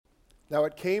Now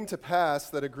it came to pass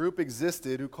that a group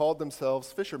existed who called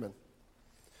themselves fishermen.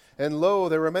 And lo,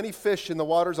 there were many fish in the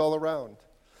waters all around.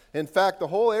 In fact, the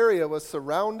whole area was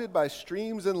surrounded by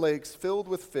streams and lakes filled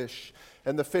with fish,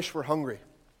 and the fish were hungry.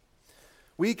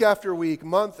 Week after week,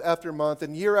 month after month,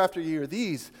 and year after year,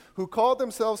 these who called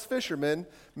themselves fishermen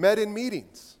met in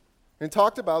meetings and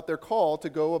talked about their call to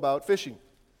go about fishing.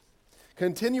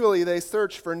 Continually, they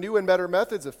searched for new and better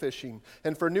methods of fishing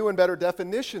and for new and better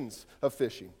definitions of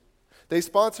fishing. They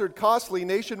sponsored costly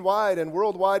nationwide and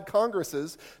worldwide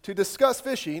congresses to discuss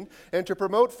fishing and to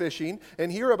promote fishing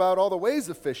and hear about all the ways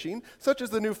of fishing, such as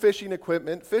the new fishing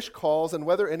equipment, fish calls, and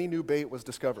whether any new bait was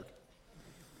discovered.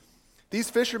 These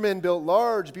fishermen built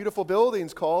large, beautiful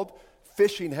buildings called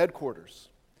fishing headquarters.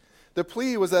 The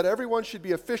plea was that everyone should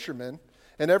be a fisherman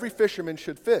and every fisherman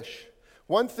should fish.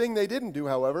 One thing they didn't do,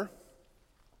 however,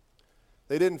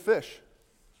 they didn't fish.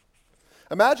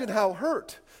 Imagine how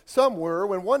hurt some were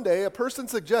when one day a person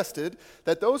suggested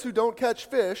that those who don't catch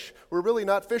fish were really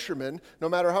not fishermen, no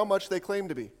matter how much they claim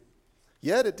to be.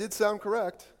 Yet it did sound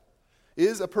correct.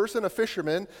 Is a person a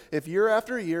fisherman if year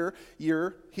after year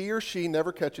he or she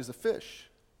never catches a fish?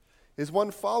 Is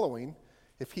one following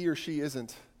if he or she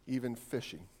isn't even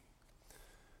fishing?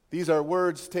 These are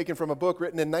words taken from a book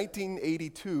written in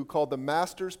 1982 called The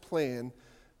Master's Plan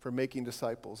for Making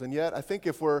Disciples. And yet, I think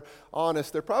if we're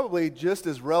honest, they're probably just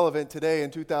as relevant today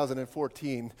in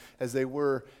 2014 as they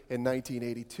were in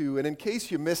 1982. And in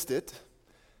case you missed it,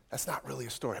 that's not really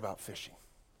a story about fishing.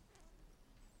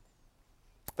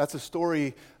 That's a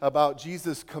story about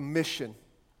Jesus' commission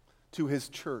to his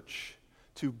church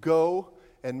to go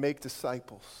and make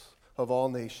disciples of all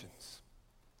nations.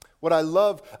 What I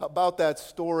love about that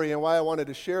story and why I wanted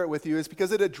to share it with you is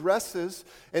because it addresses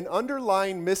an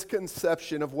underlying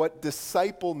misconception of what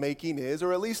disciple making is,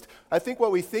 or at least I think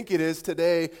what we think it is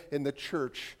today in the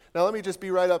church. Now let me just be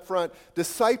right up front.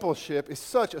 Discipleship is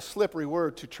such a slippery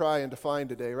word to try and define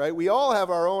today, right? We all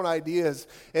have our own ideas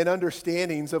and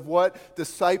understandings of what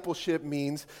discipleship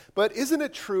means, but isn't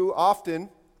it true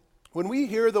often when we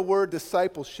hear the word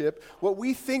discipleship, what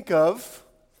we think of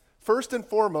first and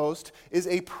foremost is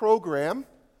a program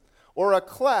or a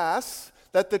class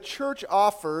that the church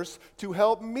offers to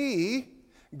help me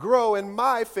grow in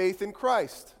my faith in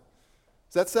Christ.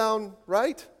 Does that sound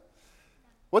right?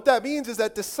 What that means is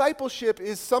that discipleship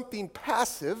is something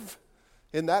passive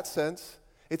in that sense.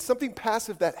 It's something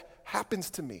passive that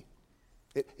happens to me.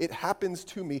 It happens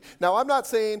to me. Now, I'm not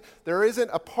saying there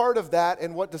isn't a part of that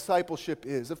in what discipleship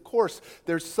is. Of course,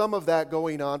 there's some of that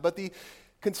going on, but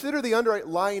consider the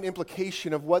underlying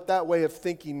implication of what that way of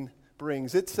thinking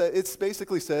brings. It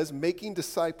basically says making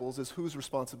disciples is whose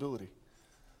responsibility?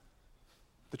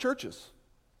 The church's.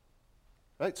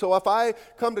 Right? So if I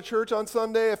come to church on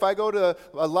Sunday, if I go to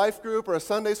a life group or a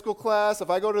Sunday school class, if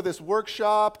I go to this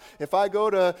workshop, if I go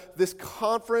to this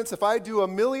conference, if I do a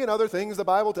million other things the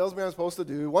Bible tells me I'm supposed to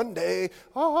do, one day,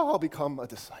 I'll become a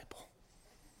disciple.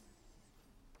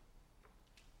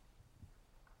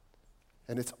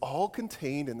 And it's all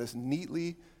contained in this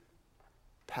neatly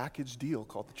packaged deal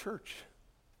called the church.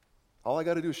 All I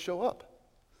got to do is show up.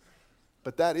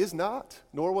 But that is not,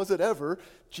 nor was it ever,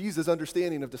 Jesus'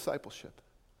 understanding of discipleship.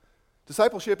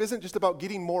 Discipleship isn't just about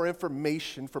getting more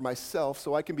information for myself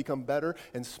so I can become better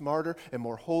and smarter and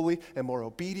more holy and more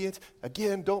obedient.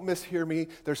 Again, don't mishear me.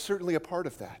 There's certainly a part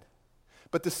of that.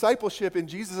 But discipleship in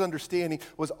Jesus' understanding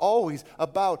was always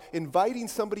about inviting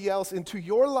somebody else into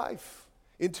your life,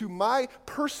 into my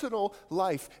personal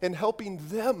life, and helping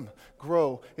them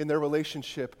grow in their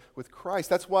relationship with Christ.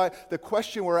 That's why the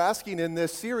question we're asking in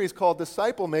this series called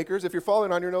Disciple Makers, if you're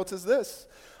following on your notes, is this: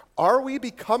 are we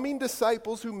becoming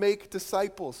disciples who make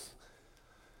disciples?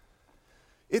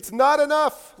 It's not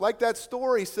enough, like that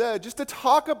story said, just to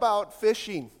talk about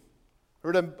fishing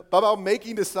or about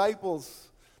making disciples,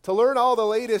 to learn all the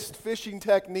latest fishing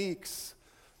techniques.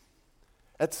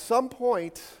 At some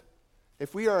point,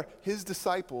 if we are his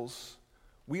disciples,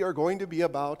 we are going to be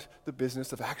about the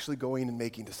business of actually going and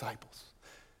making disciples.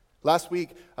 Last week,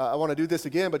 I want to do this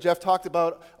again, but Jeff talked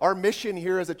about our mission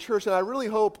here as a church, and I really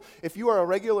hope if you are a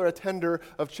regular attender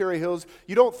of Cherry Hills,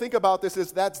 you don't think about this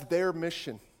as that's their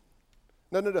mission.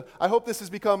 No. I hope this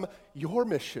has become your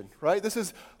mission, right? This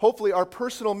is hopefully our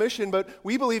personal mission, but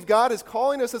we believe God is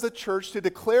calling us as a church to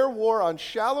declare war on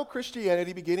shallow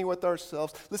Christianity, beginning with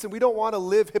ourselves. Listen, we don't want to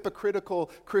live hypocritical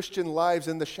Christian lives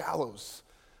in the shallows.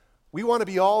 We want to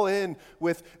be all in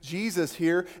with Jesus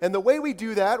here. And the way we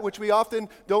do that, which we often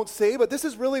don't say, but this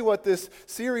is really what this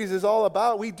series is all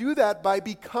about, we do that by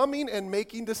becoming and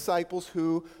making disciples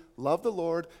who love the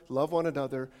Lord, love one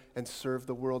another, and serve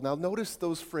the world. Now notice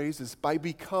those phrases, by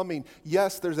becoming.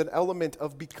 Yes, there's an element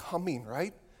of becoming,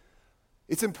 right?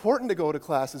 It's important to go to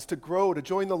classes, to grow, to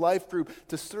join the life group,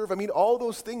 to serve. I mean, all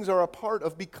those things are a part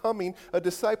of becoming a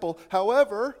disciple.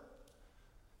 However,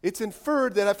 it's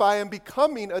inferred that if I am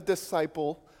becoming a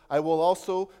disciple, I will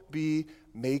also be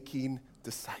making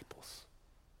disciples.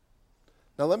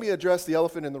 Now let me address the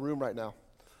elephant in the room right now.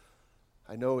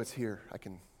 I know it's here. I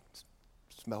can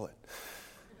smell it.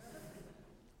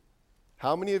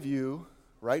 How many of you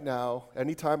right now,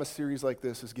 anytime a series like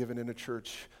this is given in a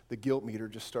church, the guilt meter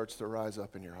just starts to rise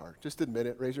up in your heart? Just admit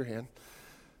it. Raise your hand.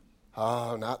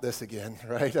 Oh, not this again,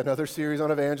 right? Another series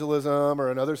on evangelism or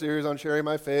another series on sharing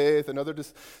my faith, another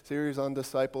series on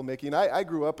disciple making. I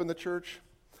grew up in the church.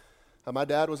 My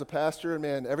dad was a pastor, and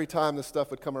man, every time this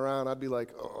stuff would come around, I'd be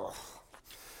like, oh.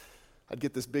 I'd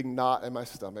get this big knot in my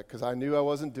stomach because I knew I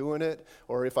wasn't doing it,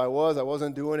 or if I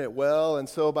wasn't doing it well. And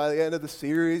so by the end of the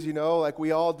series, like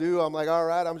we all do, I'm like, all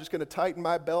right, I'm just going to tighten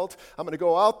my belt. I'm going to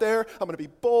go out there. I'm going to be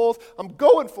bold. I'm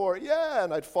going for it. Yeah.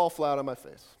 And I'd fall flat on my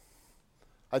face.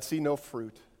 I'd see no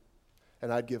fruit,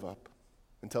 and I'd give up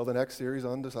until the next series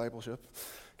on discipleship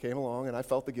came along, and I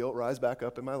felt the guilt rise back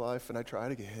up in my life, and I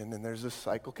tried again, and there's this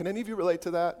cycle. Can any of you relate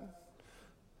to that?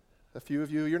 A few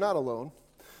of you, you're not alone.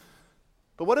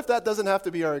 But what if that doesn't have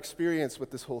to be our experience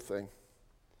with this whole thing?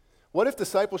 What if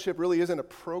discipleship really isn't a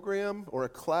program or a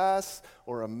class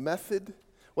or a method?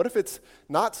 What if it's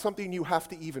not something you have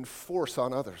to even force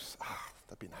on others?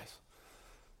 That'd be nice.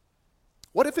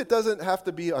 What if it doesn't have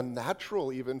to be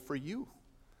unnatural even for you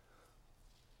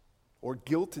or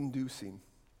guilt-inducing?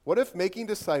 What if making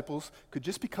disciples could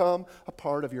just become a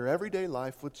part of your everyday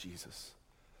life with Jesus?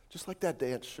 Just like that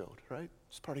dance showed, right?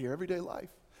 It's part of your everyday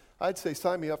life. I'd say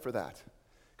sign me up for that.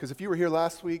 Because if you were here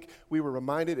last week, we were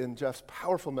reminded in Jeff's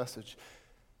powerful message,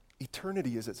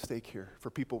 eternity is at stake here for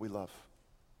people we love.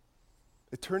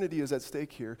 Eternity is at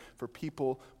stake here for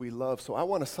people we love. So I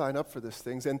want to sign up for these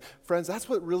things. And friends, that's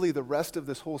what really the rest of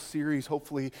this whole series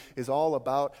hopefully is all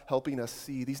about, helping us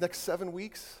see. These next 7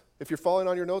 weeks, if you're following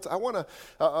on your notes,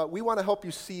 we want to help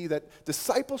you see that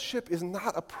discipleship is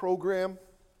not a program.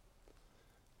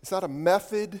 It's not a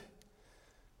method.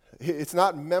 It's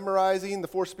not memorizing the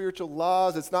 4 spiritual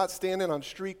laws. It's not standing on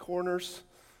street corners.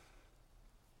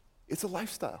 It's a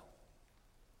lifestyle.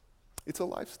 It's a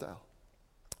lifestyle.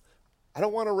 I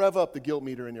don't want to rev up the guilt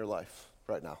meter in your life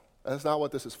right now. That's not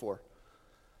what this is for.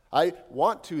 I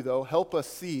want to, though, help us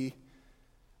see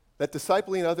that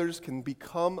discipling others can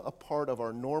become a part of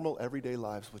our normal everyday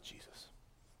lives with Jesus.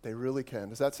 They really can.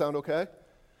 Does that sound okay?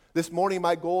 This morning,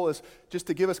 my goal is just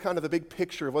to give us kind of the big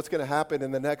picture of what's going to happen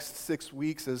in the next 6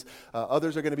 weeks as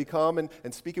others are going to be coming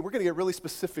and speaking. We're going to get really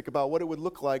specific about what it would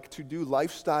look like to do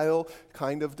lifestyle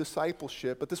kind of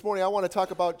discipleship. But this morning, I want to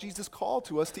talk about Jesus' call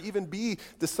to us to even be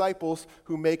disciples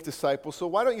who make disciples. So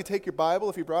why don't you take your Bible,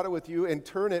 if you brought it with you, and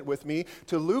turn it with me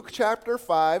to Luke chapter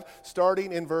 5,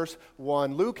 starting in verse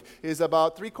 1. Luke is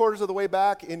about 3/4 of the way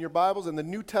back in your Bibles in the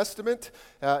New Testament.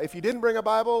 If you didn't bring a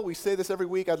Bible, we say this every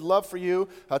week, I'd love for you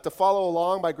to follow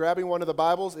along by grabbing one of the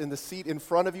Bibles in the seat in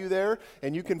front of you there,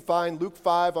 and you can find Luke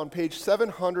 5 on page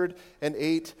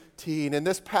 718. In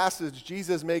this passage,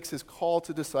 Jesus makes his call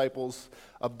to disciples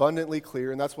abundantly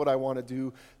clear, and that's what I want to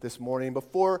do this morning.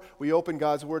 Before we open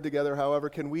God's Word together, however,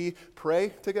 can we pray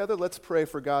together? Let's pray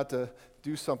for God to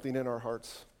do something in our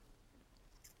hearts.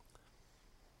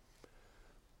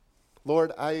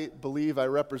 Lord, I believe I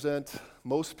represent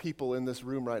most people in this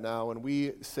room right now, and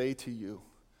we say to you,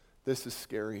 this is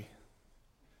scary.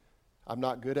 I'm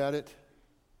not good at it.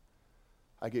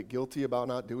 I get guilty about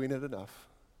not doing it enough.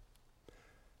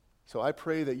 So I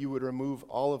pray that you would remove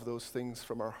all of those things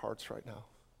from our hearts right now.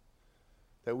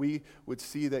 That we would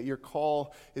see that your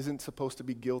call isn't supposed to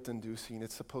be guilt-inducing.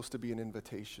 It's supposed to be an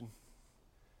invitation.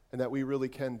 And that we really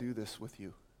can do this with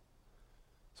you.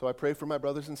 So I pray for my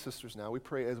brothers and sisters now. We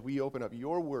pray as we open up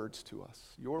your words to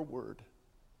us, your word,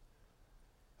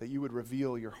 that you would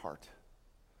reveal your heart.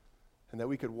 And that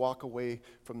we could walk away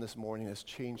from this morning as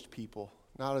changed people,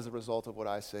 not as a result of what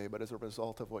I say, but as a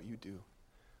result of what you do.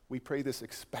 We pray this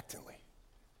expectantly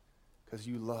because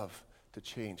you love to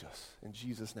change us. In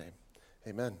Jesus' name,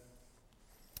 amen.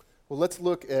 Well, let's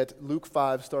look at Luke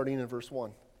 5, starting in verse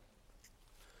 1.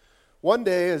 One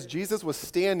day, as Jesus was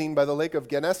standing by the lake of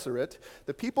Gennesaret,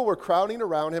 the people were crowding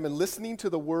around him and listening to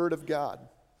the word of God.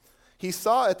 He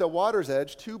saw at the water's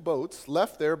edge 2 boats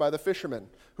left there by the fishermen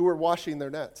who were washing their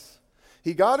nets.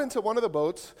 He got into one of the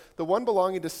boats, the one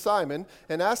belonging to Simon,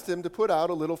 and asked him to put out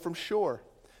a little from shore.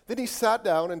 Then he sat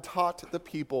down and taught the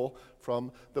people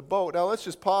from the boat. Now let's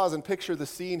just pause and picture the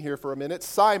scene here for a minute.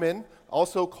 Simon,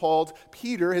 also called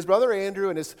Peter, his brother Andrew,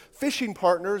 and his fishing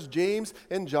partners, James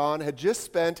and John, had just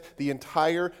spent the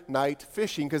entire night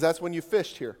fishing, because that's when you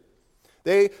fished here.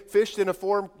 They fished in a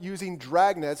form using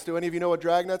drag nets. Do any of you know what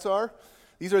drag nets are?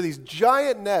 These are these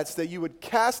giant nets that you would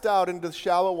cast out into the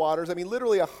shallow waters. I mean,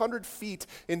 literally 100 feet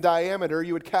in diameter.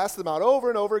 You would cast them out over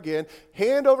and over again.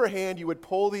 Hand over hand, you would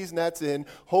pull these nets in,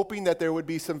 hoping that there would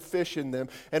be some fish in them.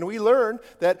 And we learned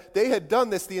that they had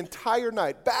done this the entire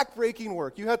night. Back-breaking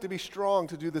work. You had to be strong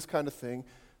to do this kind of thing.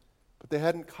 But they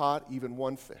hadn't caught even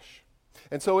one fish.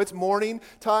 And so it's morning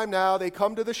time now. They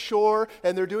come to the shore,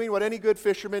 and they're doing what any good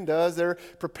fisherman does. They're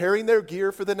preparing their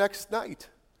gear for the next night.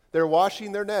 They're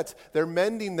washing their nets. They're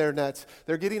mending their nets.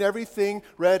 They're getting everything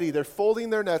ready. They're folding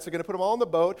their nets. They're going to put them all in the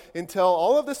boat until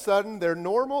all of a sudden their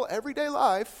normal everyday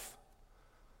life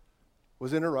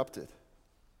was interrupted.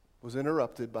 Was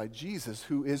interrupted by Jesus,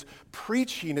 who is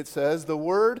preaching, it says, the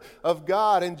word of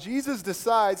God. And Jesus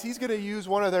decides he's going to use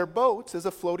one of their boats as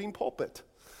a floating pulpit.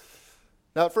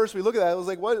 Now, at first we look at that, I was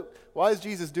like, why is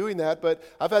Jesus doing that? But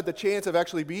I've had the chance of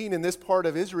actually being in this part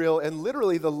of Israel, and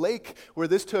literally the lake where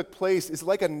this took place is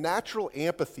like a natural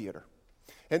amphitheater.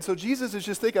 And so Jesus is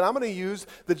just thinking, I'm going to use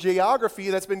the geography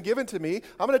that's been given to me.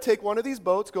 I'm going to take one of these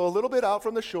boats, go a little bit out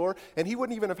from the shore, and he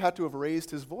wouldn't even have had to have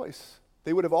raised his voice.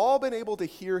 They would have all been able to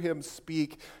hear him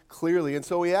speak clearly. And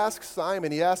so he asks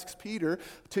Simon, he asks Peter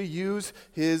to use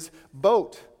his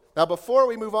boat. Now, before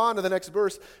we move on to the next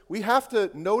verse, we have to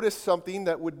notice something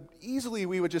that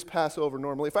we would just pass over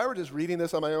normally. If I were just reading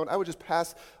this on my own, I would just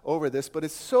pass over this. But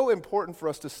it's so important for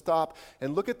us to stop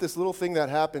and look at this little thing that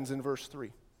happens in verse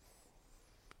 3.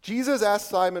 Jesus asked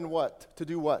Simon what? To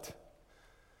do what?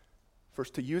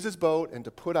 First, to use his boat and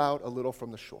to put out a little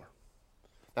from the shore.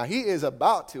 Now, he is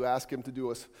about to ask him to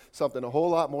do something a whole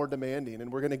lot more demanding,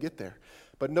 and we're going to get there.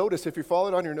 But notice, if you're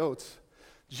following on your notes,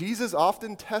 Jesus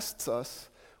often tests us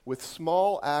with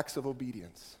small acts of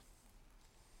obedience.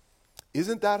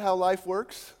 Isn't that how life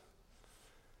works?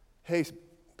 Hey,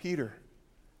 Peter,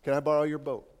 can I borrow your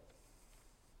boat?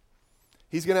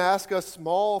 He's going to ask us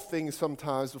small things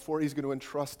sometimes before he's going to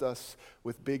entrust us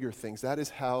with bigger things. That is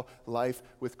how life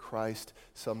with Christ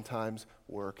sometimes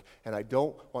works. And I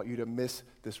don't want you to miss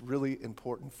this really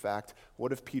important fact.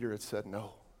 What if Peter had said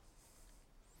no?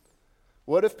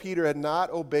 What if Peter had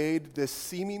not obeyed this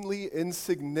seemingly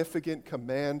insignificant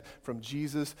command from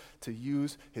Jesus to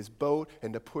use his boat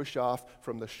and to push off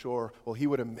from the shore? Well, he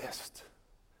would have missed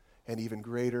an even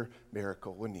greater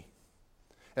miracle, wouldn't he?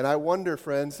 And I wonder,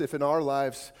 friends, if in our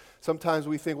lives sometimes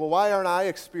we think, well, why aren't I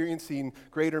experiencing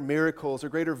greater miracles or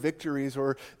greater victories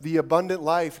or the abundant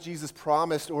life Jesus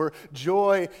promised or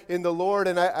joy in the Lord?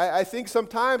 And I think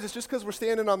sometimes it's just because we're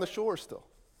standing on the shore still.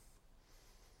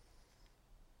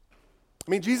 I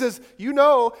mean, Jesus,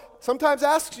 sometimes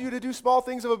asks you to do small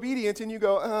things of obedience, and you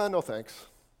go, no thanks.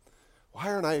 Why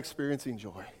aren't I experiencing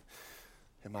joy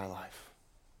in my life?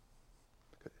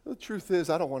 The truth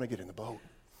is, I don't want to get in the boat.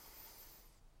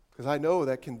 Because I know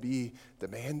that can be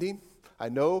demanding. I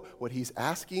know what he's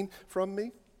asking from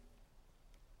me.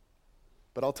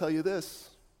 But I'll tell you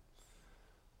this,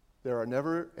 there are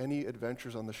never any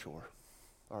adventures on the shore,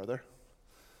 are there?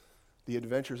 The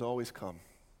adventures always come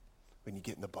when you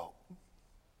get in the boat.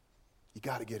 You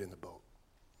got to get in the boat.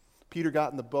 Peter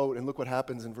got in the boat, and look what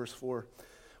happens in verse 4.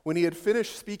 When he had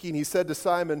finished speaking, he said to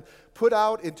Simon, "Put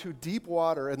out into deep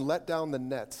water and let down the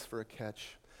nets for a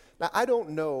catch." Now, I don't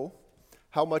know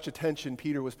how much attention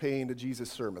Peter was paying to Jesus'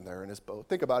 sermon there in his boat.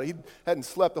 Think about it. He hadn't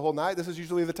slept the whole night. This is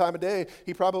usually the time of day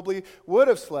he probably would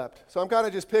have slept. So I'm kind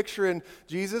of just picturing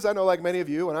Jesus. I know, like many of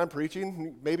you, when I'm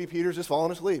preaching, maybe Peter's just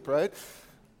falling asleep, right?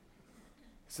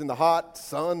 It's in the hot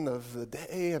sun of the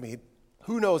day. I mean,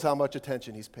 who knows how much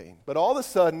attention he's paying. But all of a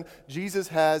sudden, Jesus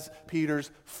has Peter's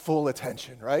full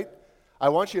attention, right? I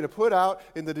want you to put out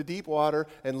into the deep water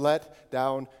and let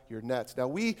down your nets. Now,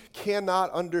 we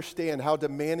cannot understand how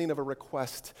demanding of a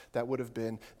request that would have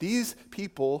been. These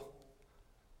people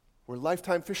were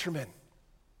lifetime fishermen.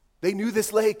 They knew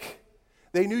this lake.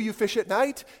 They knew you fish at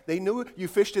night. They knew you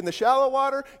fished in the shallow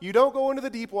water. You don't go into the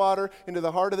deep water, into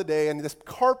the heart of the day. And this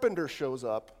carpenter shows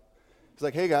up. He's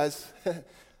like, "Hey, guys,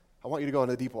 I want you to go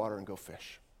into the deep water and go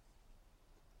fish."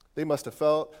 They must have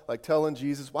felt like telling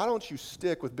Jesus, "Why don't you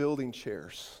stick with building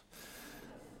chairs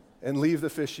and leave the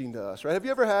fishing to us?" Right? Have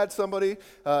you ever had somebody,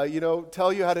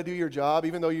 tell you how to do your job,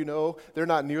 even though you know they're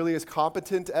not nearly as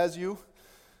competent as you?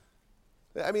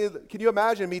 I mean, can you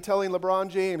imagine me telling LeBron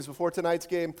James before tonight's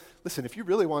game, "Listen, if you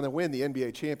really want to win the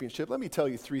NBA championship, let me tell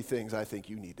you 3 things I think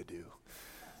you need to do."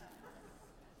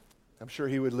 I'm sure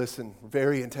he would listen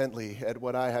very intently at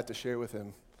what I had to share with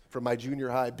him from my junior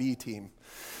high B team.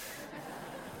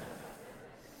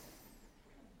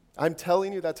 I'm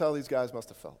telling you, that's how these guys must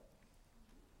have felt.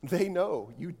 They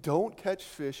know you don't catch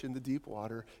fish in the deep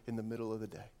water in the middle of the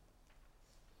day.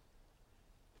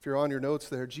 If you're on your notes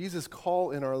there, Jesus' call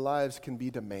in our lives can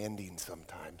be demanding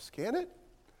sometimes, can it?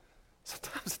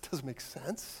 Sometimes it doesn't make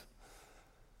sense.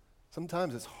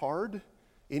 Sometimes it's hard,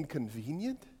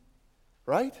 inconvenient,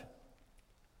 right?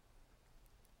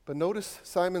 But notice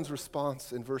Simon's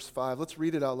response in verse 5. Let's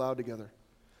read it out loud together.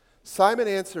 Simon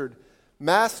answered,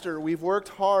 "Master, we've worked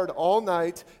hard all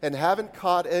night and haven't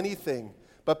caught anything.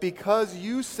 But because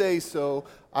you say so,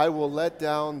 I will let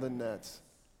down the nets."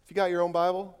 If you got your own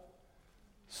Bible,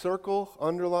 circle,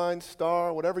 underline,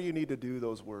 star, whatever you need to do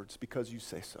those words, because you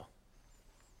say so.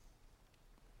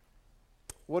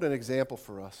 What an example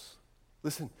for us.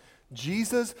 Listen,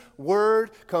 Jesus'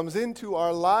 word comes into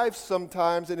our lives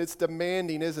sometimes, and it's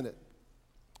demanding, isn't it?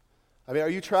 I mean, are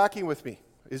you tracking with me?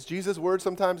 Is Jesus' word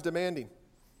sometimes demanding?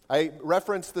 I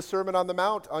referenced the Sermon on the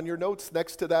Mount on your notes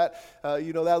next to that,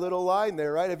 that little line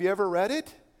there, right? Have you ever read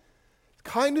it? It's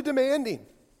kind of demanding.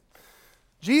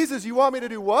 Jesus, you want me to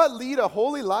do what? Lead a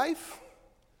holy life?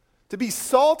 To be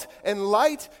salt and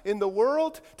light in the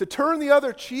world? To turn the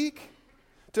other cheek?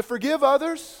 To forgive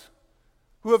others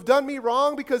who have done me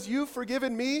wrong because you've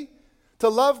forgiven me? To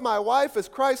love my wife as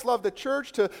Christ loved the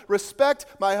church? To respect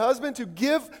my husband? To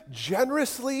give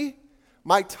generously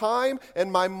my time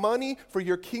and my money for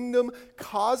your kingdom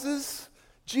causes?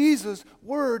 Jesus'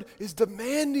 word is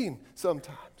demanding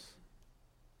sometimes.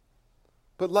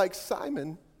 But like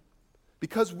Simon,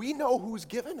 because we know who's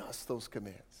given us those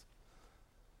commands,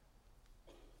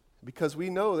 because we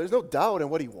know there's no doubt in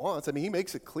what he wants. I mean, he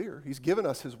makes it clear. He's given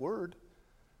us his word.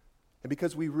 And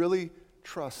because we really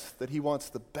trust that he wants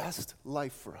the best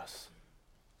life for us,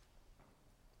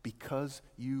 because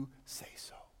you say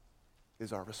so,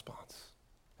 is our response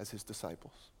as his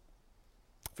disciples.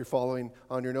 If you're following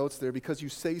on your notes there, because you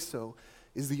say so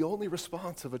is the only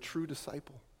response of a true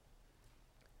disciple.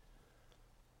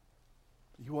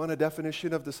 You want a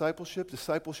definition of discipleship?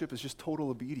 Discipleship is just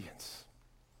total obedience.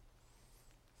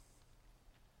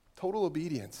 Total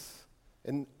obedience.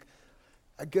 And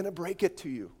I'm going to break it to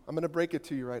you. I'm going to break it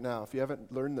to you right now if you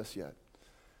haven't learned this yet.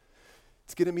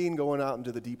 It's going to mean going out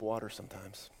into the deep water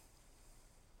sometimes.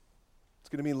 It's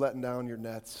going to mean letting down your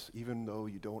nets even though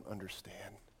you don't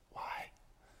understand why.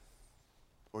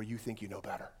 Or you think you know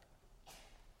better.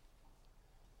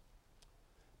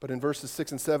 But in verses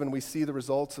 6 and 7, we see the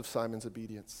results of Simon's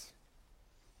obedience.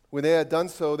 When they had done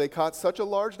so, they caught such a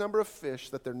large number of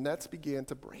fish that their nets began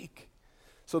to break.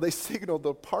 So they signaled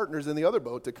the partners in the other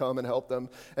boat to come and help them,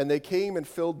 and they came and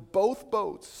filled both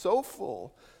boats so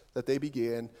full that they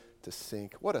began to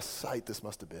sink. What a sight this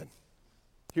must have been.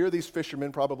 Here are these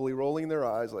fishermen probably rolling their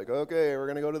eyes like, okay, we're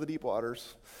going to go to the deep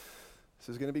waters. This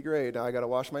is going to be great. Now I got to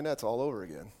wash my nets all over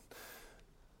again.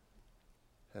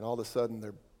 And all of a sudden,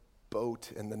 their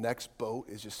boat and the next boat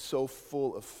is just so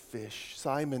full of fish.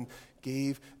 Simon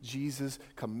gave Jesus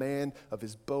command of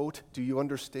his boat. Do you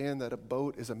understand that a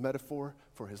boat is a metaphor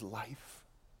for his life?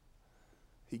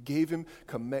 He gave him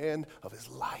command of his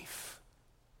life.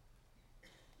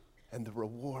 And the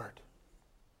reward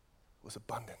was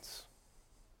abundance.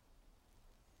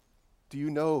 Do you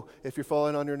know, if you're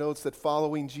following on your notes, that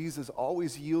following Jesus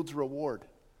always yields reward?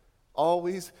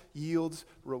 Always yields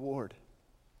reward.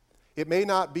 It may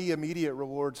not be immediate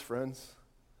rewards, friends.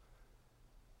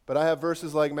 But I have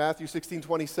verses like Matthew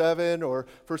 16:27 or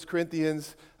 1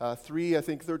 Corinthians 3, I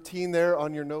think 13 there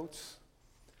on your notes.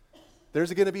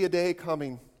 There's going to be a day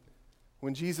coming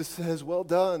when Jesus says, "Well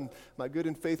done, my good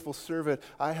and faithful servant.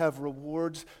 I have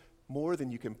rewards more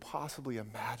than you can possibly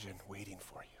imagine waiting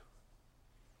for you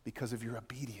because of your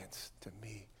obedience to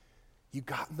me. You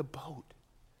got in the boat.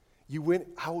 You went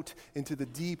out into the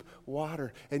deep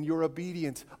water, and your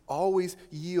obedience always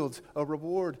yields a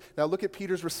reward." Now look at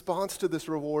Peter's response to this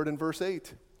reward in verse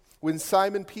 8. When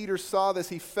Simon Peter saw this,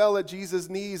 he fell at Jesus'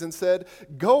 knees and said,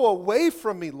 "Go away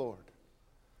from me, Lord.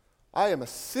 I am a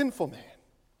sinful man."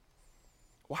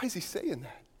 Why is he saying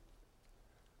that?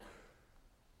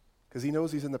 Because he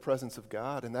knows he's in the presence of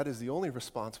God, and that is the only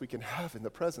response we can have in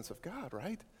the presence of God,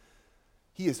 right?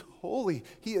 He is holy.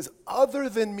 He is other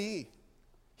than me.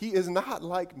 He is not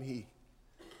like me.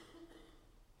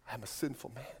 I'm a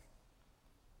sinful man.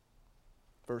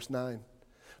 Verse 9.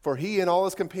 For he and all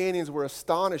his companions were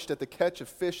astonished at the catch of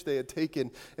fish they had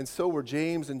taken, and so were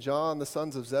James and John, the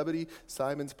sons of Zebedee,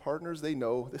 Simon's partners. They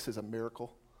know this is a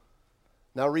miracle.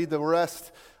 Now read the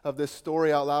rest of this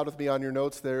story out loud with me on your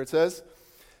notes there. It says,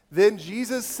 "Then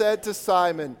Jesus said to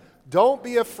Simon, Don't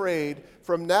be afraid.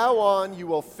 From now on, you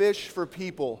will fish for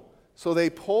people." So they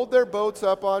pulled their boats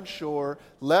up on shore,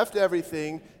 left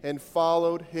everything, and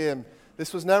followed him.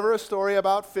 This was never a story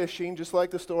about fishing, just like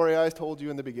the story I told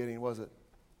you in the beginning, was it?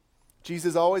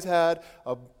 Jesus always had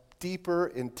a deeper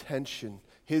intention.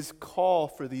 His call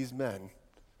for these men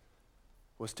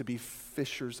was to be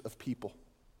fishers of people.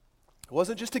 It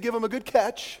wasn't just to give them a good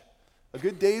catch, a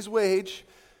good day's wage.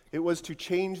 It was to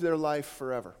change their life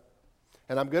forever.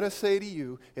 And I'm going to say to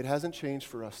you, it hasn't changed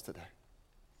for us today.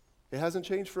 It hasn't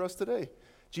changed for us today.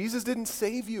 Jesus didn't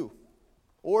save you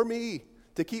or me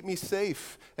to keep me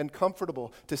safe and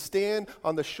comfortable, to stand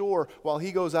on the shore while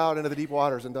he goes out into the deep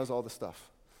waters and does all the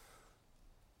stuff.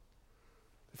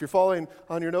 If you're following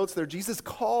on your notes there, Jesus'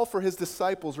 call for his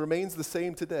disciples remains the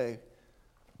same today.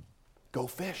 Go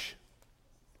fish.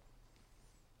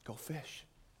 Go fish.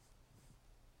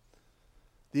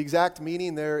 The exact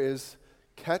meaning there is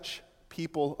catch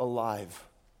people alive.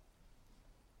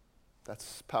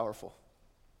 That's powerful.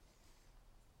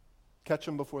 Catch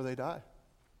them before they die.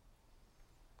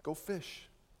 Go fish.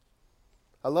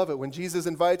 I love it. When Jesus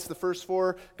invites the first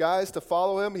 4 guys to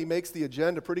follow him, he makes the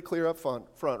agenda pretty clear up front,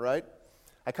 right?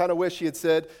 I kind of wish he had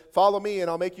said, "Follow me and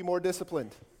I'll make you more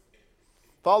disciplined.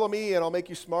 Follow me and I'll make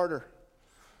you smarter.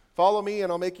 Follow me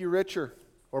and I'll make you richer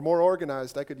or more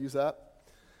organized." I could use that.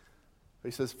 But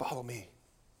he says, "Follow me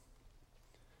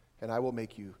and I will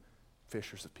make you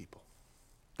fishers of people."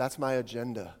 That's my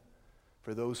agenda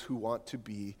for those who want to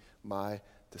be my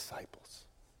disciples.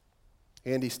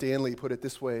 Andy Stanley put it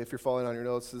this way, if you're following on your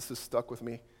notes, this has stuck with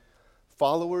me.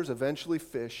 Followers eventually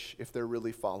fish if they're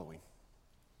really following.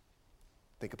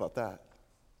 Think about that.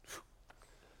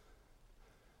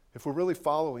 If we're really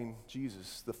following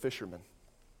Jesus, the fisherman,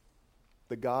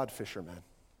 the God fisherman,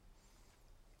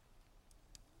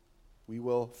 we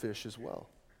will fish as well.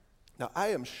 Now, I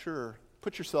am sure,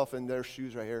 put yourself in their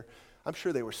shoes right here, I'm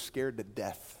sure they were scared to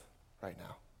death right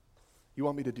now. You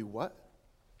want me to do what?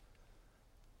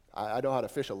 I know how to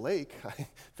fish a lake. I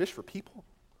fish for people.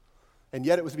 And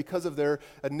yet it was because of their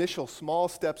initial small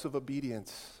steps of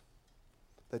obedience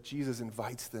that Jesus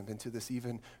invites them into this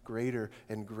even greater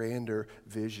and grander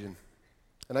vision.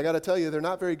 And I got to tell you, they're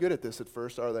not very good at this at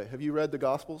first, are they? Have you read the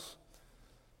Gospels?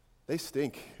 They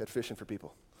stink at fishing for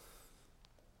people.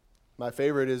 My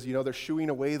favorite is, they're shooing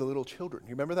away the little children.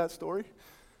 You remember that story?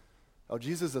 Oh,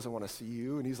 Jesus doesn't want to see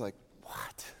you. And he's like,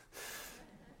 "What?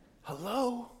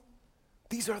 Hello?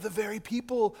 These are the very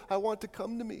people I want to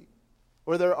come to me."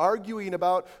 Or they're arguing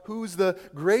about who's the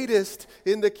greatest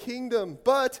in the kingdom.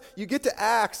 But you get to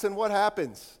Acts, and what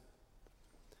happens?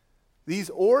 These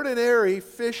ordinary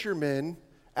fishermen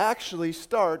actually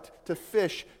start to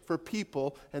fish for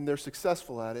people, and they're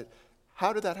successful at it.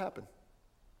 How did that happen?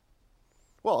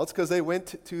 Well, it's because they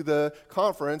went to the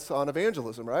conference on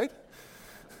evangelism, right?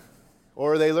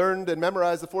 Or they learned and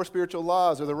memorized the 4 spiritual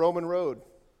laws or the Roman road.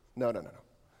 No.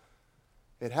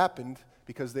 It happened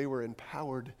because they were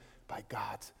empowered by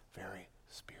God's very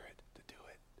Spirit to do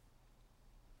it.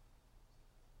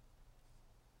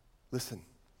 Listen,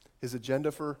 his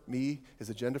agenda for me, his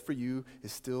agenda for you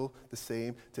is still the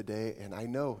same today, and I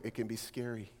know it can be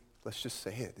scary. Let's just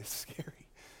say it. It's scary.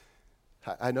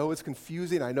 I know it's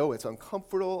confusing. I know it's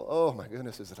uncomfortable. Oh my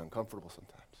goodness, is it uncomfortable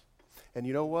sometimes. And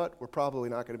you know what? We're probably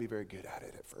not going to be very good at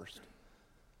it at first.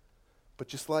 But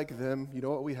just like them, you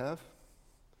know what we have?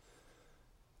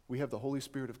 We have the Holy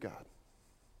Spirit of God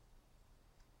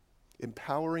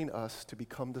empowering us to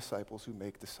become disciples who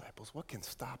make disciples. What can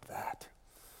stop that?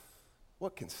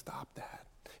 What can stop that?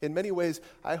 In many ways,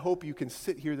 I hope you can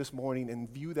sit here this morning and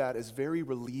view that as very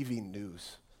relieving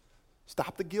news.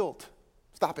 Stop the guilt.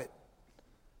 Stop it.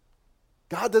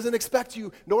 God doesn't expect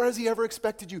you, nor has he ever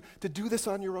expected you, to do this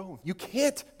on your own. You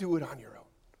can't do it on your own.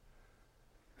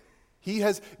 He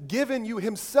has given you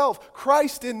himself,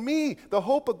 Christ in me, the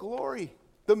hope of glory,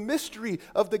 the mystery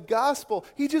of the gospel.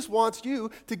 He just wants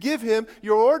you to give him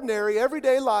your ordinary,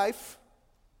 everyday life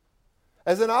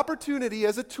as an opportunity,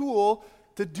 as a tool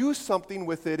to do something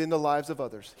with it in the lives of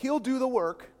others. He'll do the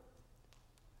work,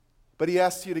 but he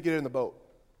asks you to get in the boat.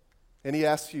 And he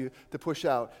asks you to push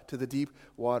out to the deep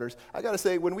waters. I got to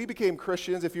say, when we became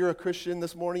Christians, if you're a Christian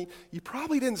this morning, you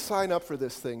probably didn't sign up for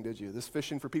this thing, did you? This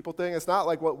fishing for people thing. It's not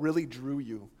like what really drew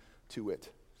you to it.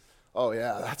 Oh,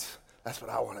 yeah, that's what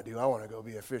I want to do. I want to go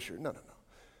be a fisher. No.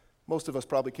 Most of us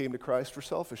probably came to Christ for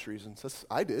selfish reasons.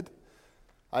 I did.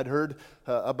 I'd heard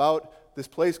about this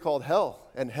place called hell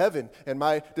and heaven, and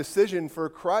my decision for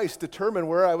Christ determined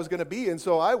where I was going to be. And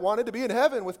so I wanted to be in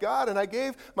heaven with God, and I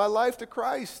gave my life to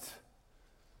Christ.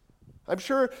 I'm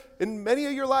sure in many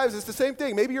of your lives it's the same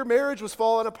thing. Maybe your marriage was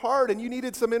falling apart and you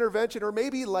needed some intervention, or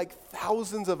maybe like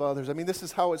thousands of others. I mean, this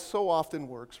is how it so often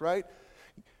works, right?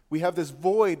 We have this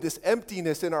void, this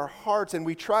emptiness in our hearts, and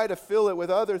we try to fill it with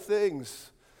other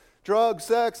things. Drugs,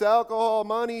 sex, alcohol,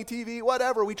 money, TV,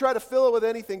 whatever. We try to fill it with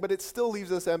anything, but it still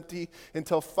leaves us empty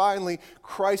until finally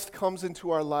Christ comes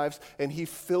into our lives and he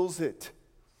fills it.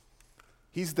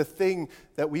 He's the thing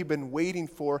that we've been waiting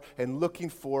for and looking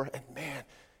for, and man,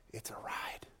 it's a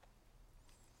ride.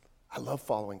 I love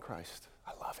following Christ.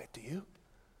 I love it. Do you?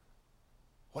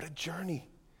 What a journey.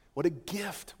 What a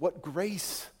gift. What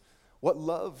grace. What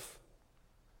love.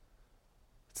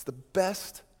 It's the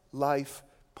best life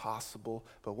possible.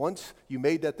 But once you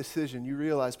made that decision, you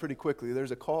realize pretty quickly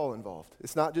there's a call involved.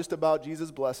 It's not just about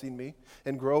Jesus blessing me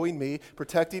and growing me,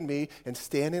 protecting me, and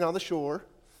standing on the shore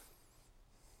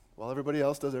while everybody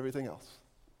else does everything else.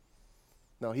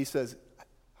 No, he says,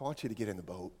 I want you to get in the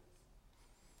boat.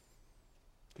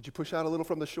 Could you push out a little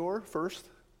from the shore first?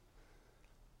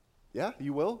 Yeah,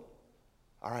 you will?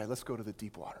 All right, let's go to the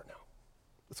deep water now.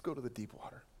 Let's go to the deep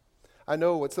water. I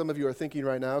know what some of you are thinking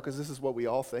right now, because this is what we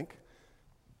all think.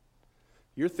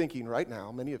 You're thinking right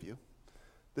now, many of you,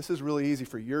 this is really easy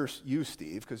for you,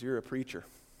 Steve, because you're a preacher.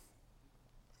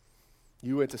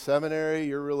 You went to seminary,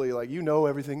 you're really like, you know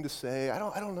everything to say. I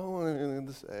don't know anything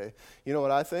to say. You know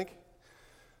what I think?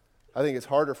 I think it's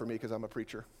harder for me because I'm a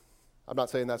preacher. I'm not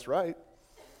saying that's right.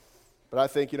 But I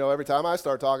think, every time I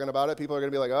start talking about it, people are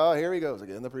going to be like, oh, here he goes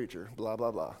again, the preacher, blah,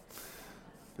 blah, blah.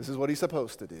 This is what he's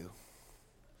supposed to do.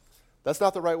 That's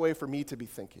not the right way for me to be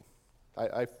thinking.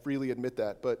 I freely admit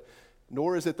that. But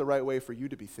nor is it the right way for you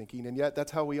to be thinking, and yet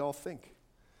that's how we all think.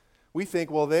 We think,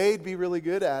 well, they'd be really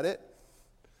good at it.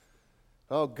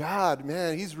 Oh, God,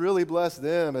 man, he's really blessed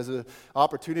them as an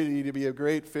opportunity to be a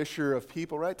great fisher of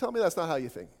people, right? Tell me that's not how you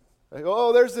think. Like,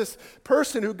 oh, there's this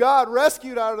person who God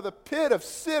rescued out of the pit of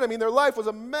sin. I mean, their life was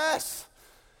a mess.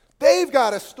 They've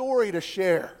got a story to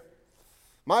share.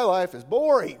 My life is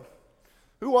boring.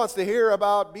 Who wants to hear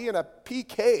about being a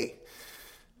PK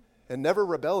and never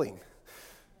rebelling?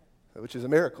 Which is a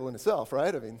miracle in itself,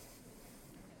 right? I mean,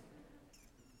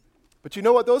 but you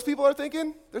know what those people are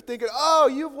thinking? They're thinking, oh,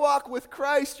 you've walked with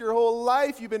Christ your whole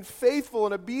life. You've been faithful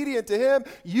and obedient to him.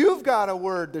 You've got a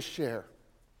word to share.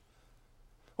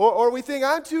 Or we think,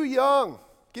 I'm too young.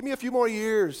 Give me a few more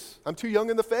years. I'm too young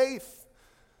in the faith.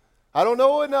 I don't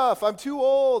know enough. I'm too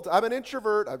old. I'm an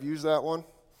introvert. I've used that one.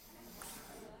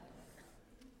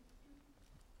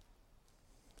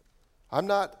 I'm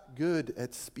not good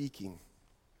at speaking.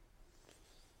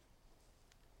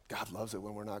 God loves it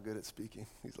when we're not good at speaking.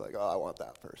 He's like, oh, I want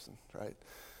that person, right?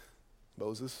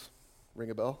 Moses, ring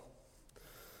a bell?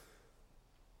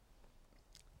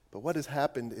 But what has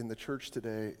happened in the church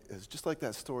today is just like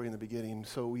that story in the beginning.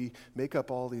 So we make up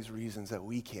all these reasons that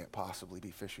we can't possibly be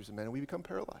fishers of men, and we become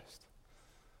paralyzed.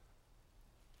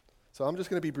 So I'm just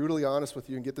going to be brutally honest with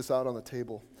you and get this out on the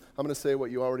table. I'm going to say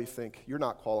what you already think. You're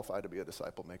not qualified to be a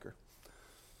disciple maker.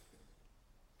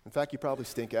 In fact, you probably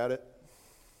stink at it.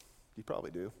 You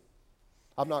probably do.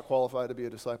 I'm not qualified to be a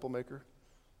disciple maker.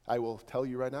 I will tell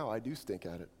you right now, I do stink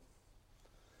at it.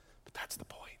 But that's the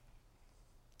point.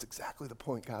 It's exactly the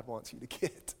point God wants you to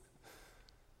get.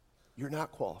 You're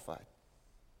not qualified,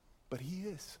 but he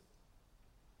is.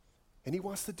 And he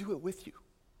wants to do it with you.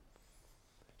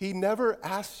 He never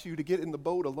asks you to get in the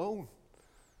boat alone.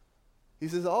 He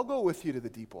says, I'll go with you to the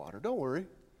deep water. Don't worry.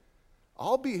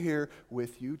 I'll be here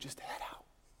with you. Just head out.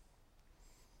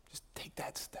 Just take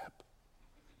that step.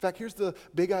 In fact, here's the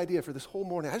big idea for this whole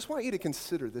morning. I just want you to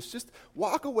consider this. Just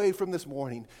walk away from this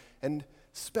morning and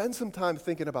spend some time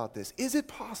thinking about this. Is it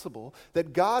possible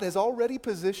that God has already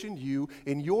positioned you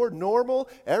in your normal,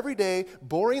 everyday,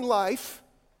 boring life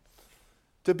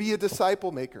to be a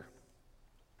disciple maker?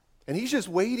 And he's just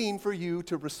waiting for you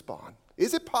to respond.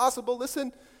 Is it possible,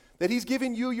 listen, that he's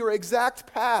given you your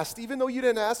exact past, even though you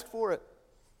didn't ask for it?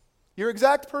 Your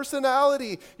exact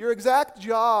personality, your exact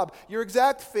job, your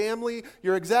exact family,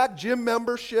 your exact gym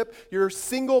membership, your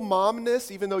single momness,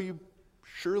 even though you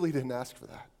surely didn't ask for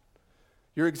that.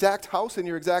 Your exact house in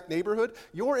your exact neighborhood,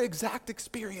 your exact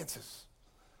experiences.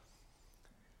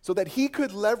 So that he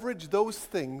could leverage those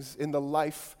things in the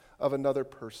life of another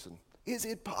person. Is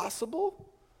it possible?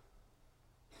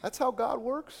 That's how God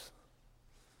works.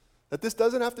 That this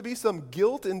doesn't have to be some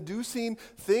guilt-inducing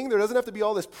thing. There doesn't have to be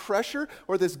all this pressure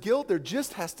or this guilt. There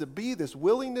just has to be this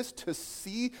willingness to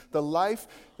see the life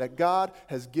that God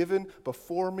has given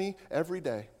before me every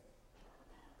day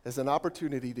as an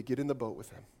opportunity to get in the boat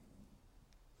with him.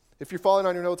 If you're following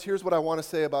on your notes, here's what I want to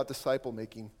say about disciple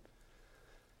making.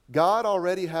 God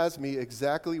already has me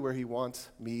exactly where he wants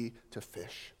me to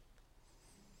fish.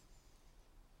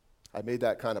 I made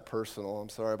that kind of personal. I'm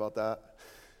sorry about that.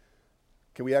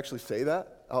 Can we actually say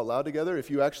that out loud together? If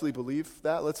you actually believe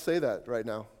that, let's say that right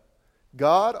now.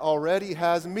 God already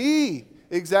has me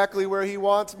exactly where he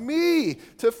wants me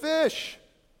to fish.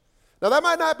 Now, that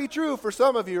might not be true for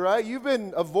some of you, right? You've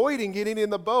been avoiding getting in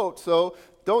the boat, so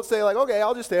don't say like, okay,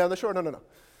 I'll just stay on the shore. No.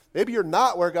 Maybe you're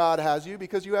not where God has you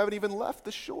because you haven't even left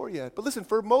the shore yet. But listen,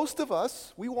 for most of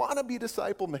us, we want to be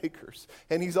disciple makers,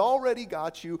 and he's already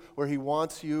got you where he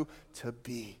wants you to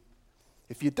be.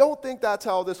 If you don't think that's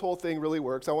how this whole thing really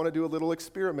works, I want to do a little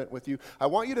experiment with you. I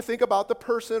want you to think about the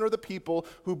person or the people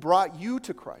who brought you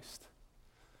to Christ.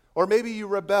 Or maybe you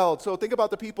rebelled. So think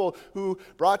about the people who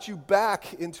brought you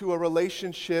back into a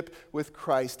relationship with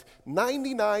Christ.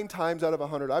 99 times out of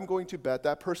 100, I'm going to bet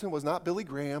that person was not Billy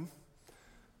Graham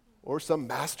or some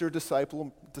master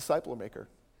disciple maker.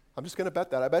 I'm just going to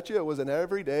bet that. I bet you it was an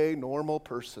everyday, normal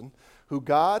person who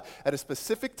God, at a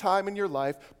specific time in your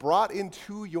life, brought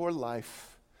into your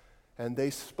life, and they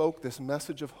spoke this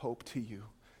message of hope to you,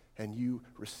 and you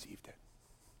received it.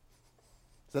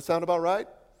 Does that sound about right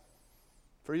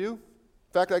for you?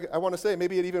 In fact, I want to say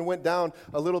maybe it even went down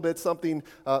a little bit something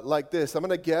like this. I'm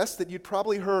going to guess that you'd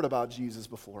probably heard about Jesus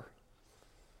before.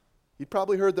 You'd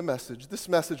probably heard the message. This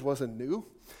message wasn't new,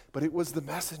 but it was the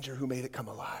messenger who made it come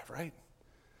alive, right?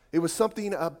 It was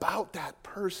something about that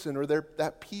person or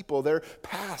that people, their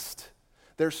past,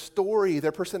 their story,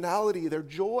 their personality, their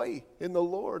joy in the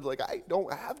Lord. Like, I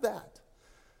don't have that.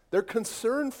 Their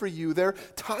concern for you, their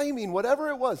timing, whatever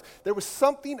it was. There was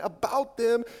something about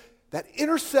them that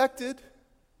intersected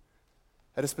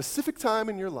at a specific time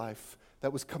in your life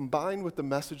that was combined with the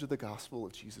message of the gospel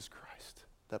of Jesus Christ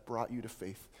that brought you to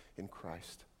faith in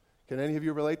Christ. Can any of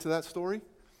you relate to that story?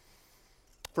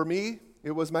 For me,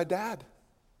 it was my dad.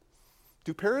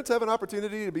 Do parents have an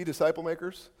opportunity to be disciple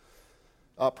makers?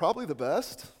 Probably the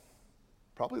best.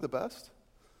 Probably the best.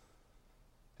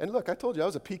 And look, I told you I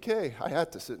was a PK. I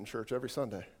had to sit in church every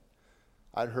Sunday.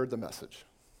 I'd heard the message.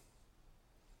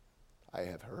 I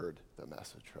have heard the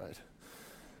message, right?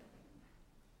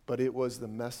 But it was the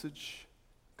message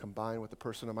combined with the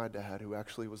person of my dad who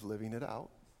actually was living it out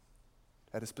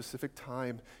at a specific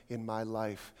time in my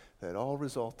life that all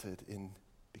resulted in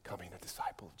becoming a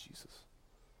disciple of Jesus.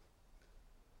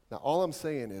 Now, all I'm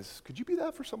saying is, could you be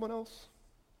that for someone else?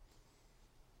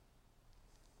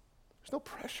 There's no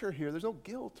pressure here. There's no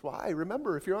guilt. Why?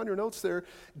 Remember, if you're on your notes there,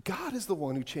 God is the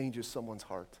one who changes someone's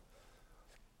heart.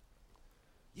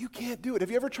 You can't do it. Have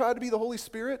you ever tried to be the Holy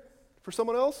Spirit for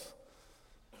someone else?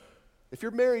 If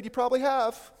you're married, you probably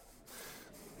have.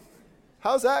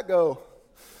 How's that go?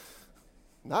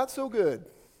 Not so good.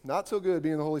 Not so good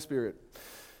being the Holy Spirit.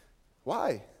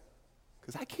 Why?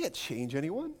 Because I can't change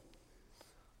anyone.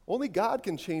 Only God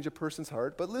can change a person's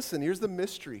heart. But listen, here's the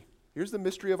mystery. Here's the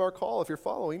mystery of our call, if you're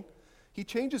following. He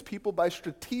changes people by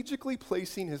strategically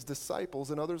placing his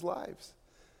disciples in others' lives.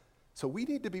 So we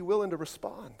need to be willing to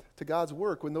respond to God's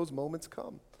work when those moments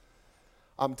come.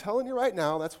 I'm telling you right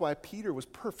now, that's why Peter was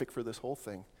perfect for this whole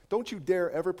thing. Don't you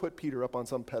dare ever put Peter up on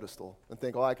some pedestal and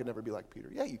think, oh, I could never be like Peter.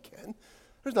 Yeah, you can.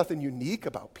 There's nothing unique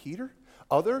about Peter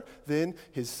other than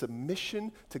his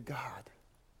submission to God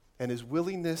and his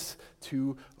willingness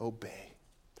to obey.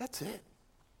 That's it.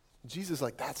 Jesus is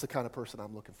like, that's the kind of person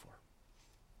I'm looking for.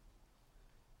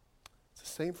 It's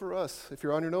the same for us. If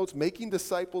you're on your notes, making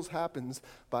disciples happens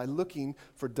by looking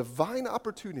for divine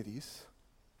opportunities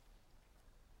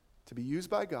to be used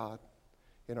by God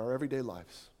in our everyday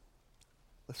lives.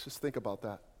 Let's just think about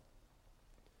that.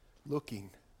 Looking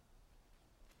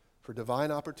for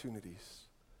divine opportunities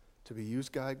to be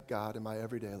used by God in my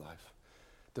everyday life.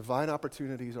 Divine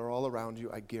opportunities are all around you,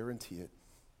 I guarantee it.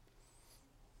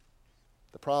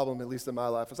 The problem, at least in my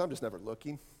life, is I'm just never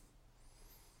looking.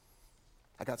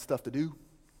 I got stuff to do.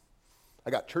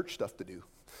 I got church stuff to do,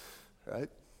 right?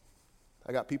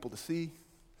 I got people to see.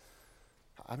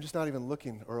 I'm just not even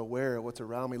looking or aware of what's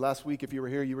around me. Last week, if you were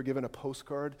here, you were given a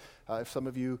postcard. If some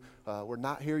of you were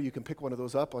not here, you can pick one of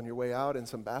those up on your way out and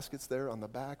some baskets there on the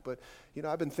back. But, you know,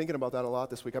 I've been thinking about that a lot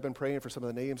this week. I've been praying for some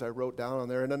of the names I wrote down on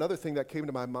there. And another thing that came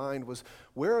to my mind was,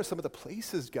 where are some of the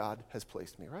places God has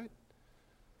placed me, right?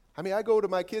 I mean, I go to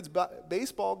my kids'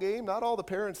 baseball game. Not all the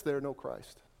parents there know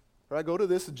Christ. Or I go to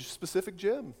this specific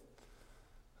gym.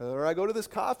 Or I go to this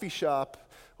coffee shop.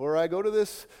 Or I go to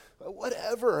this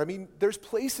whatever. I mean, there's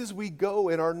places we go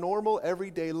in our normal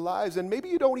everyday lives, and maybe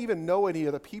you don't even know any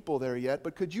of the people there yet,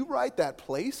 but could you write that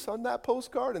place on that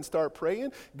postcard and start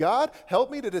praying? God, help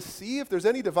me to see if there's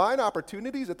any divine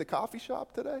opportunities at the coffee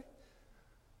shop today,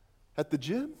 at the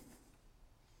gym,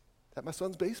 at my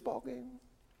son's baseball game.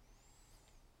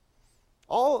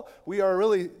 All we are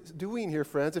really doing here,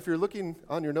 friends, if you're looking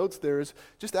on your notes there, is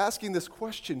just asking this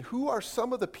question: who are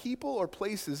some of the people or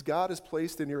places God has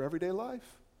placed in your everyday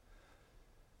life?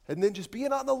 And then just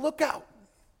being on the lookout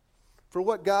for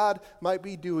what God might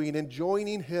be doing and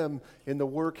joining Him in the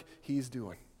work He's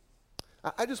doing.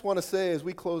 I just want to say, as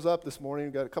we close up this morning,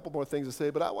 we've got a couple more things to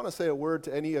say, but I want to say a word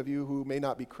to any of you who may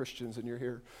not be Christians and you're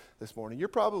here this morning. You're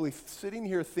probably sitting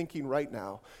here thinking right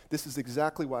now, this is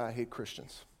exactly why I hate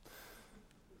Christians.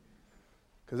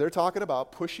 Because they're talking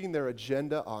about pushing their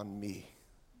agenda on me.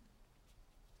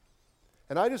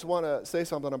 And I just want to say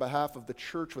something on behalf of the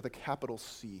church with a capital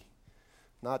C.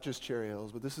 Not just Cherry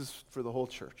Hills, but this is for the whole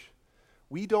church.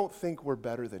 We don't think we're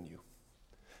better than you.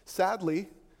 Sadly,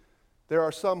 there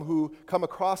are some who come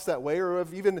across that way or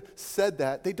have even said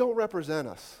that. They don't represent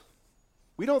us.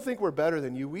 We don't think we're better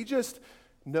than you. We just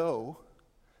know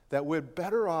that we're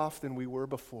better off than we were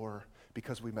before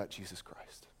because we met Jesus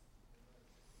Christ.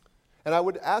 And I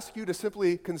would ask you to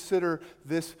simply consider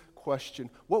this question: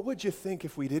 what would you think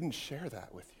if we didn't share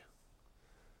that with you?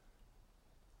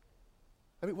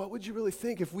 I mean, what would you really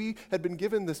think if we had been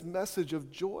given this message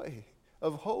of joy,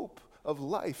 of hope, of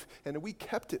life, and we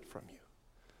kept it from you?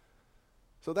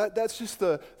 So that's just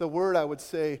the word I would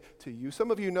say to you. Some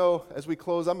of you know, as we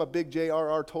close, I'm a big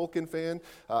J.R.R. Tolkien fan.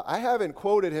 I haven't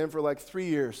quoted him for like 3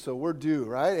 years, so we're due,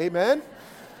 right? Amen?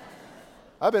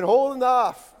 I've been holding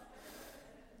off.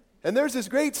 And there's this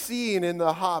great scene in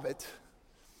The Hobbit.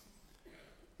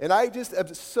 And I just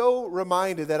am so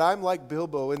reminded that I'm like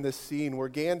Bilbo in this scene where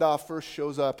Gandalf first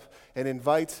shows up and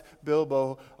invites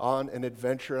Bilbo on an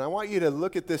adventure. And I want you to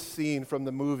look at this scene from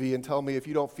the movie and tell me if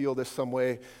you don't feel this some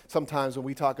way sometimes when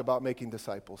we talk about making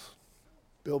disciples.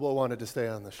 Bilbo wanted to stay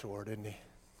on the shore, didn't he?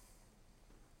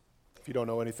 If you don't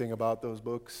know anything about those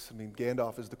books, I mean,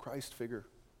 Gandalf is the Christ figure.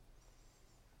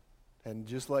 And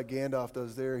just like Gandalf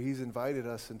does there, he's invited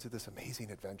us into this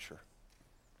amazing adventure.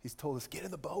 He's told us, get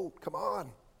in the boat, come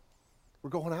on. We're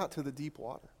going out to the deep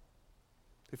water.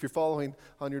 If you're following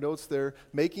on your notes there,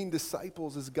 making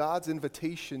disciples is God's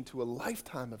invitation to a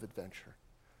lifetime of adventure.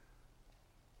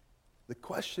 The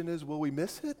question is, will we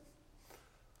miss it?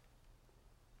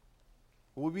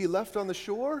 Will we be left on the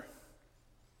shore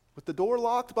with the door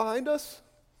locked behind us?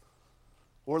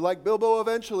 Or like Bilbo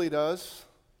eventually does,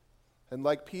 and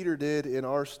like Peter did in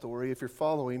our story, if you're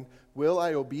following, will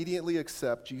I obediently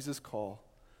accept Jesus' call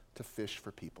to fish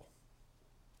for people?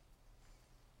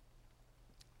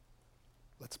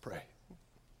 Let's pray.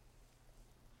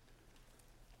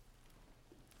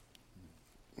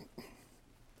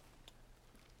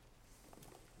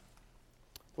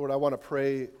 Lord, I want to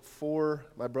pray for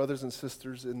my brothers and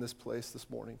sisters in this place this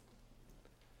morning,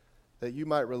 that you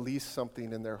might release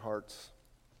something in their hearts,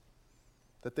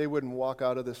 that they wouldn't walk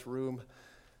out of this room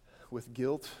with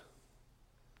guilt,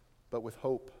 but with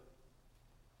hope,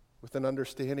 with an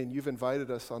understanding you've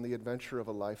invited us on the adventure of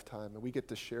a lifetime, and we get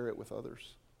to share it with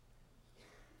others.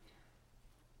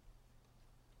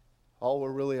 All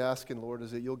we're really asking, Lord, is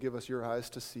that you'll give us your eyes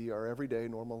to see our everyday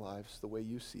normal lives the way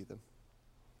you see them,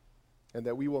 and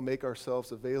that we will make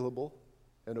ourselves available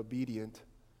and obedient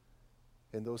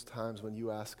in those times when you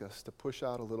ask us to push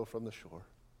out a little from the shore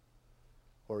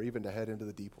or even to head into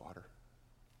the deep water.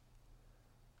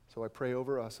 So I pray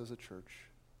over us as a church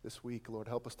this week, Lord,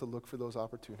 help us to look for those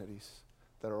opportunities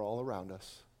that are all around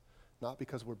us, not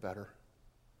because we're better,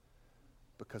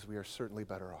 because we are certainly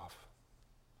better off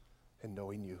in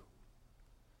knowing you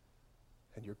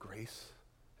and your grace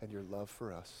and your love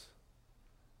for us.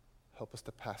 Help us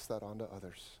to pass that on to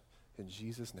others. In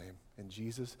Jesus' name, in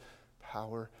Jesus'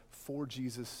 power, for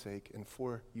Jesus' sake, and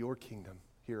for your kingdom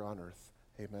here on earth.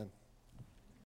 Amen.